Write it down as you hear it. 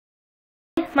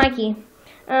Mikey.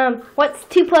 What's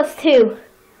 2 plus 2?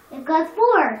 Equals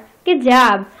 4. Good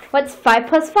job. What's 5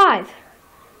 plus 5?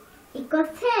 Equals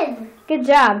 10. Good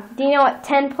job. Do you know what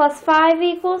 10 plus 5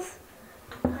 equals?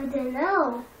 I don't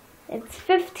know. It's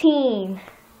 15.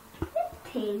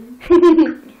 15.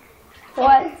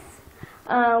 What's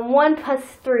 1 plus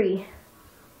 3?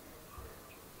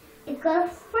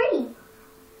 Equals 3.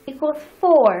 Equals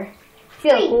 4.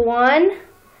 See,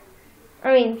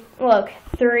 look,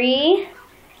 3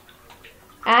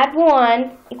 add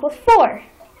 1 equals 4.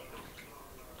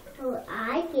 Oh,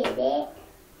 I get it.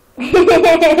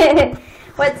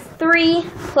 What's 3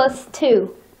 plus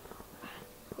 2?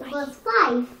 Equals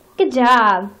 5. Good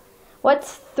job.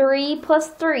 What's 3 plus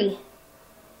 3?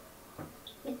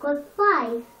 Equals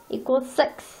 5. Equals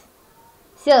 6.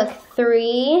 See, look,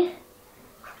 3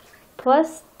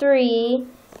 plus 3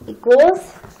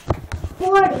 equals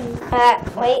 40.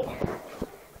 Wait.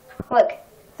 Look,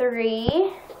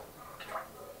 3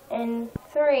 and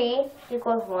 3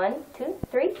 equals 1, 2,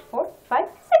 3, 4, 5,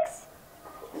 6.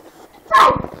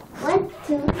 5. 1,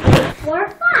 2, 3, 4,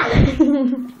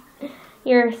 5.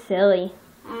 You're silly.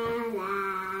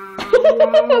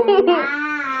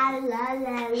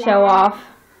 Show off.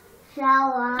 Show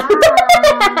off.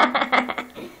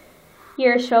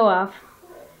 You're a show off.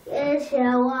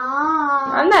 Show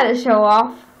off. I'm not a show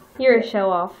off. You're a show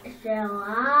off. Show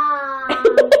off.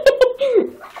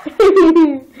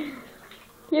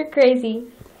 You're crazy.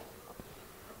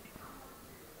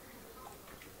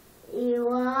 You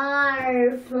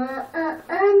are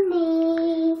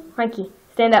funny. Mikey,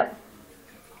 stand up.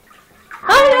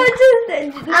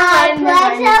 I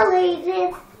pledge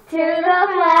allegiance to the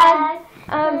flag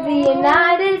of the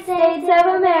United States of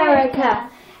America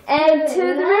and to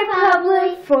the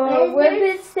republic for which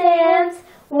it stands,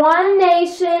 one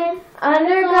nation,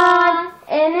 under God,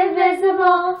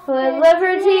 indivisible, with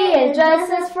liberty and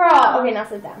justice for all. Okay, now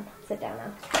sit down. Sit down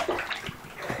now.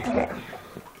 Okay.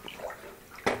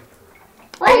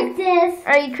 What is this?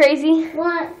 Are you crazy?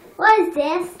 What is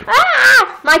this?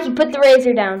 Ah! Mikey, put the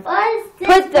razor down. What is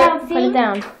this brown Put thing? it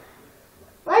down.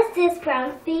 What's this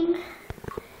brown thing?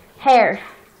 Hair.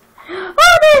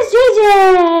 Oh, there's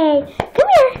JJ! Come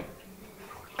here.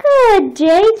 Good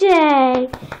JJ.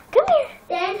 Come here.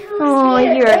 Then who's Oh,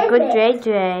 here you're a is good it?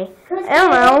 JJ. Who's I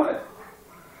don't here know. is it?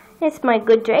 It's my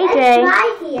good That's JJ. my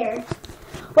hair.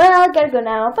 Well, I gotta go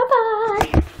now.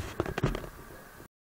 Bye-bye.